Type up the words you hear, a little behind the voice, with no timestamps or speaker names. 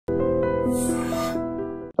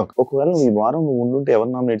ఒకవేళ ఈ వారం నువ్వు ఉండుంటే ఎవరు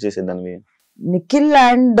nominate చేసేదానివి? Nikhil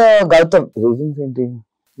and Gautam. Reasons ఏంటి?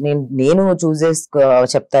 నేను చూస్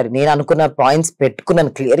చెప్తారు, నేను అనుకున్న పాయింట్స్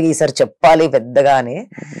పెట్టుకున్నాను క్లియర్ గా ఈసారి చెప్పాలి పెద్దగా అని.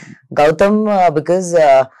 గౌతమ్ బికాజ్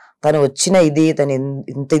తను వచ్చిన తను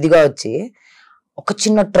ఇంత ఇదిగా వచ్చి ఒక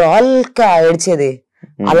చిన్న ట్రాల్ కి ఏడ్చేది.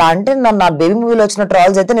 అలా అంటే నా బేబీ మూవీలో వచ్చిన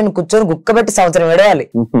ట్రాల్స్ అయితే నేను కూర్చొని గుక్కబెట్టి సంవత్సరం ఏడవాలి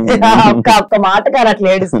ఒక్క మాట కానీ అట్లా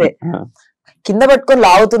ఏడిస్తే. కింద పట్టుకొని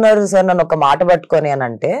లాగుతున్నారు సార్ నన్ను ఒక మాట పట్టుకొని అని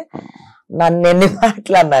అంటే నన్ను ఎన్ని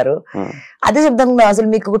మాటలు అన్నారు. అదే చెప్తాను, అసలు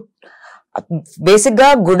మీకు బేసిక్ గా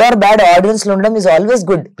గుడ్ ఆర్ బ్యాడ్ ఆడియన్స్ లో ఉండడం ఈజ్ ఆల్వేస్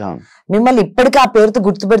గుడ్. మిమ్మల్ని ఇప్పటికీ ఆ పేరుతో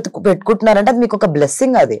పెట్టుకుంటున్నారంటే అది మీకు ఒక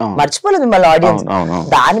బ్లెస్సింగ్. అది మర్చిపోలేదు మిమ్మల్ని ఆడియన్స్.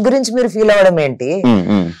 దాని గురించి మీరు ఫీల్ అవ్వడం ఏంటి?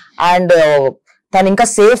 అండ్ తను ఇంకా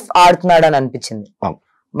సేఫ్ ఆడుతున్నాడు అని అనిపించింది.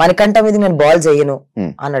 మనకంట మీద నేను బాల్ చెయ్యను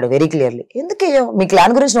అన్నాడు వెరీ క్లియర్లీ. ఎందుకు వేయవు? మీ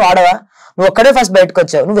క్లాన్ గురించి నువ్వు ఆడవా? నువ్వు ఒక్కడే ఫస్ట్ బయటకు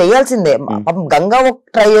వచ్చావు, నువ్వు వేయాల్సిందే. గంగా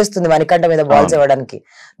ట్రై చేస్తుంది మనకంట మీద బాల్స్ ఇవ్వడానికి,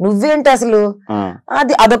 నువ్వేంటి అసలు?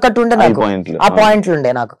 అదొకటి ఉండే నాకు, ఆ పాయింట్లు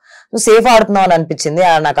ఉండే నాకు. నువ్వు సేఫ్ ఆడుతున్నావు అని అనిపించింది.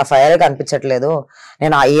 నాకు ఆ ఫైర్ కనిపించట్లేదు,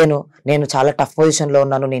 నేను అయ్యాను, నేను చాలా టఫ్ పొజిషన్ లో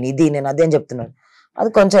ఉన్నాను, నేను అది అని చెప్తున్నాను. అది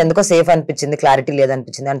కొంచెం ఎందుకో సేఫ్ అనిపించింది, క్లారిటీ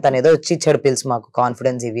లేదనిపించింది. అండ్ తను ఏదో వచ్చి ఇచ్చాడు పిల్స్, మాకు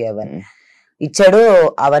కాన్ఫిడెన్స్ ఇవి అవన్నీ ఇచ్చాడు.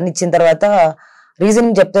 అవన్నీ ఇచ్చిన తర్వాత రీజన్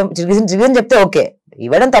చెప్తే ఓకే,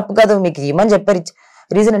 ఇవ్వడం తప్పు కాదు, మీకు ఇవ్వమని చెప్పారు.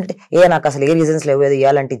 రీజన్ అంటే నాకు అసలు ఏ రీజన్స్ లేవు, ఏదో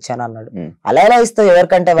ఇవ్వాలంటే ఇచ్చాను అన్నాడు. అలా ఎలా ఇస్తావు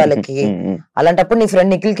ఎవరికంటే వాళ్ళకి? అలాంటప్పుడు నీ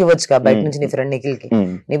ఫ్రెండ్ నిఖిల్ కి ఇవ్వచ్చు కదా, బయట నుంచి నీ ఫ్రెండ్ నిఖిల్ కి.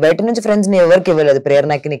 నీ బయట నుంచి ఫ్రెండ్స్ నీ ఎవరికి ఇవ్వలేదు,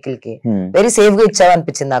 ప్రేరణకి నిఖిల్ కి. వెరీ సేఫ్ గా ఇచ్చావు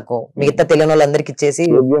అనిపించింది నాకు. మిగతా తెలియని వాళ్ళందరికి ఇచ్చేసి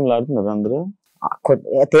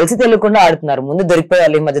తెలిసి తెలియకుండా ఆడుతున్నారు. ముందు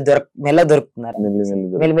దొరికిపోయాలి, ఈ మధ్య మెల్ల దొరుకుతున్నారు,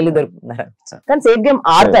 మెల్లి దొరుకుతున్నారు. కానీ సేఫ్ గేమ్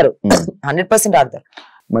ఆడతారు, 100% ఆడతారు.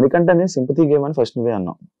 మణికంఠనే సింపతి గేమ్ అని ఫస్ట్ నువ్వే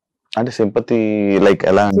అన్నావు. అంటే సింపతి లైక్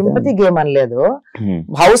ఎలా? సింపతి గేమ్ అని లేదు,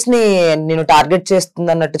 హౌస్ ని నేను టార్గెట్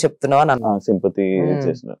చేస్తుంది అన్నట్టు చెప్తున్నావు అని అన్నా. సింపతి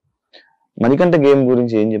చేస్తున్నా. మణికంఠ గేమ్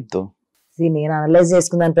గురించి ఏం చెప్తావు? నేను అనలైజ్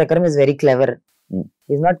చేసుకున్న దాని ప్రకారం is very clever,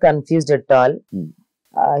 is not confused at all,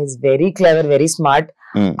 is very clever, very smart.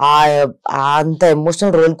 అంత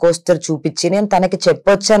ఎమోషనల్ రోల్ కోస్టర్ చూపించి నేను తనకి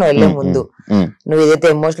చెప్పొచ్చాను వెళ్లే ముందు, నువ్వు ఏదైతే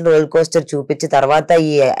ఎమోషనల్ రోల్ కోస్టర్ చూపించి తర్వాత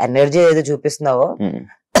ఈ ఎనర్జీ ఏదో చూపిస్తున్నావో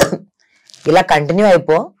ఇలా కంటిన్యూ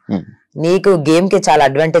అయిపో, నీకు గేమ్ కి చాలా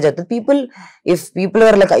అడ్వాంటేజ్ అవుతుంది. పీపుల్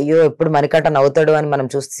ఆర్ లైక్ అయ్యో ఎప్పుడు మణికంఠ నవ్వుతాడు అని మనం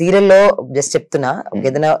చూస్తే సీరియల్లో జస్ట్ చెప్తున్నా,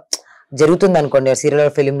 ఏదైనా జరుగుతుంది అనుకోండి సీరియల్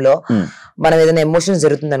ఫిలిం లో, మనం ఏదైనా ఎమోషన్స్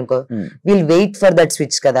జరుగుతుంది అనుకో, will wait for that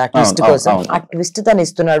switch కదా, ట్విస్ట్ కోసం. ఆ ట్విస్ట్ తను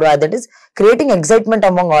ఇస్తున్నాడు, that is creating excitement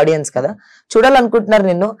among audience కదా, చూడాలనుకుంటున్నారు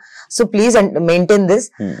నిన్ను. సో ప్లీజ్ మెయింటైన్ దిస్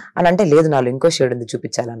అని అంటే, లేదు నాలో ఇంకో షేడ్ ఉంది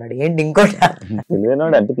చూపించాలన్నాడు. ఏంటి ఇంకోటి?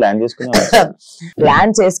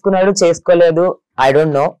 ప్లాన్ చేసుకున్నాడు, చేసుకోలేదు, I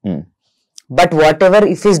don't know. But what ever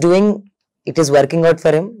if is doing, it is working out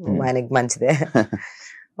for him. ఆయనకి మంచిదే,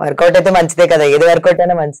 వర్కౌట్ అయితే మంచిదే కదా, ఏది వర్కౌట్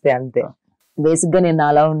అయినా మంచిదే, అంతే. బేసిక్ గా నేను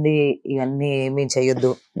అలా ఉండి ఇవన్నీ ఏమీ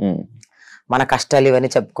చెయ్యొద్దు, మన కష్టాలు ఇవన్నీ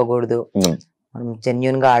చెప్పుకోకూడదు, మనం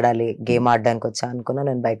జెన్యున్ గా ఆడాలి. గేమ్ ఆడడానికి వచ్చా అనుకున్నా,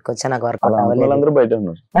 నేను బయటకు వచ్చా, నాకు వర్కౌట్ అవ్వలేదు.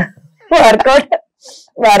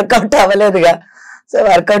 వర్కౌట్ అవ్వలేదుగా, సో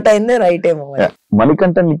వర్కౌట్ అయింది, రైట్ ఏమో.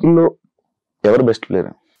 మణికంఠ నిఖిల్ లో ఎవరు బెస్ట్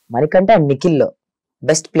ప్లేయర్? మణికంఠ నిఖిల్ లో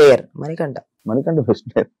best player Manikanta best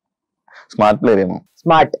player, smart player ఏమో.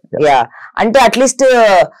 Smart, yeah. అంటే at least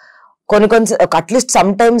at least some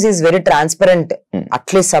times is very transparent,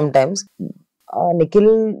 at least some times. Nikhil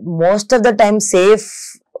most of the time safe,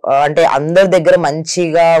 అంటే అందరి దగ్గర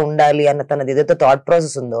మంచిగా ఉండాలి అన్న తనది ఏదైతే థాట్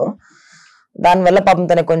ప్రాసెస్ ఉందో, దానివల్ల పాపం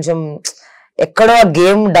తనకు కొంచెం ఎక్కడో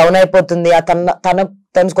గేమ్ డౌన్ అయిపోతుంది.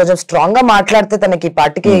 తను కొంచెం స్ట్రాంగ్ గా మాట్లాడితే తనకి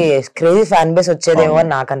పార్టీకి క్రేజీ ఫ్యాన్ బేస్ వచ్చేదేమో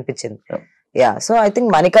అని నాకు అనిపించింది. Yeah, so I think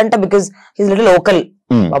Manikanta because he's little local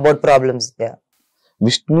about problems. Yeah.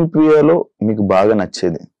 Vishnu ప్రియలో మీకు బాగా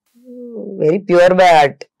నచ్చేది? Very pure by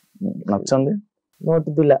heart. నచ్చండి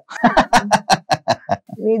నోటిదుల,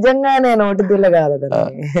 నిజంగానే నోటిదుల కాదు.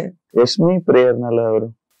 యష్మి ప్రేరణలో ఎవరు?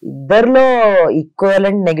 ఇద్దరులో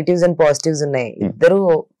ఈక్వలెంట్ నెగటివ్స్ అండ్ పాజిటివ్స్ ఉన్నాయి. ఇద్దరు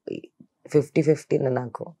 50-50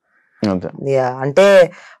 నాకు. అంటే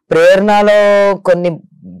ప్రేరణలో కొన్ని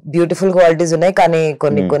బ్యూటిఫుల్ క్వాలిటీస్ ఉన్నాయి, కానీ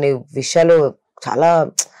కొన్ని విషయాలు చాలా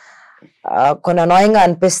కొన్ని అనాయింగ్ గా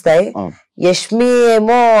అనిపిస్తాయి. యష్మి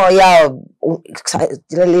ఏమో ఇలా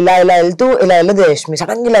వెళ్ళదు, యష్మి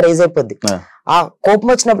సడన్ గా ఇలా రేజ్ అయిపోద్ది. ఆ కోపం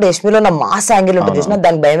వచ్చినప్పుడు యష్మిలో నా మాస్ యాంగిల్ ఉంటుంది చూసినా,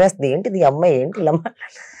 దానికి భయం వేస్తుంది. ఏంటిది అమ్మాయి, ఏంటి ఇలా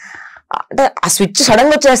అంటే ఆ స్విచ్ సడన్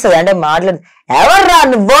గా వచ్చేస్తుంది. అంటే మాట్లాడి ఎవర్రా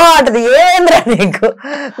నువ్వో అంటది, ఏంద్రా నీకు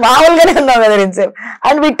మామూలుగానే ఉన్నావు కదా ఇంతసేపు.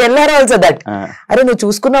 And we tell her also that, అరే నువ్వు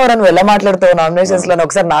చూసుకున్నావురా, నువ్వు ఎలా మాట్లాడుతావు నామినేషన్స్ లో,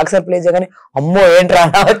 ఒకసారి నాకు సర్ప్రైజ్ చేయగానే అమ్మో ఏంట్రా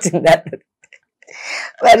వచ్చింది అన్నది.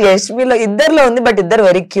 మరి యష్మిలో ఇద్దరులో ఉంది, బట్ ఇద్దరు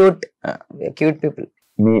వెరీ క్యూట్ పీపుల్.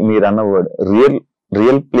 మీరు అన్న word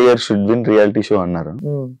real player should win reality show అన్నారు.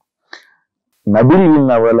 నబిల్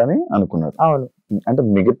విన్ అవ్వాలని అనుకున్నారు. అవును, అంటే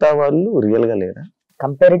మిగతా వాళ్ళు రియల్ గా లేరా?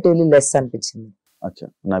 కంపారిటివ్లీ లెస్ అనిపించింది. అచ్చా,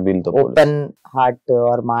 నబిల్ తో ఓపెన్ హార్ట్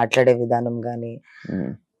ఆర్ మాట్లాడే విధానం గానీ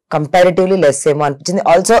కంపారిటివ్లీ లెస్ ఏమో అనిపించింది.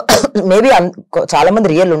 ఆల్సో మేబీ చాలా మంది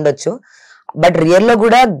రియల్ ఉండొచ్చు, బట్ రియల్ లో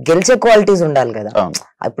కూడా గెలిచే క్వాలిటీస్ ఉండాలి కదా.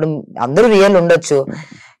 ఇప్పుడు అందరూ రియల్ ఉండొచ్చు,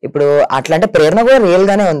 ఇప్పుడు అట్లా అంటే ప్రేరణ కూడా రియల్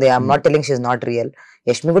గానే ఉంది. I'm not telling she is not real.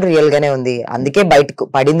 Yashmi కూడా రియల్ గానే ఉంది, అందుకే బయటకు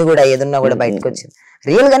పడింది కూడా, ఏదున్నా కూడా బయటకు వచ్చింది.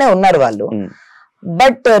 రియల్ గానే ఉన్నారు వాళ్ళు,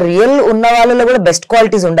 బట్ రియల్ ఉన్న వాళ్ళలో కూడా బెస్ట్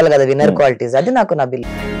క్వాలిటీస్ ఉండాలి కదా, విన్నర్ క్వాలిటీస్. అది నాకు నబిల్.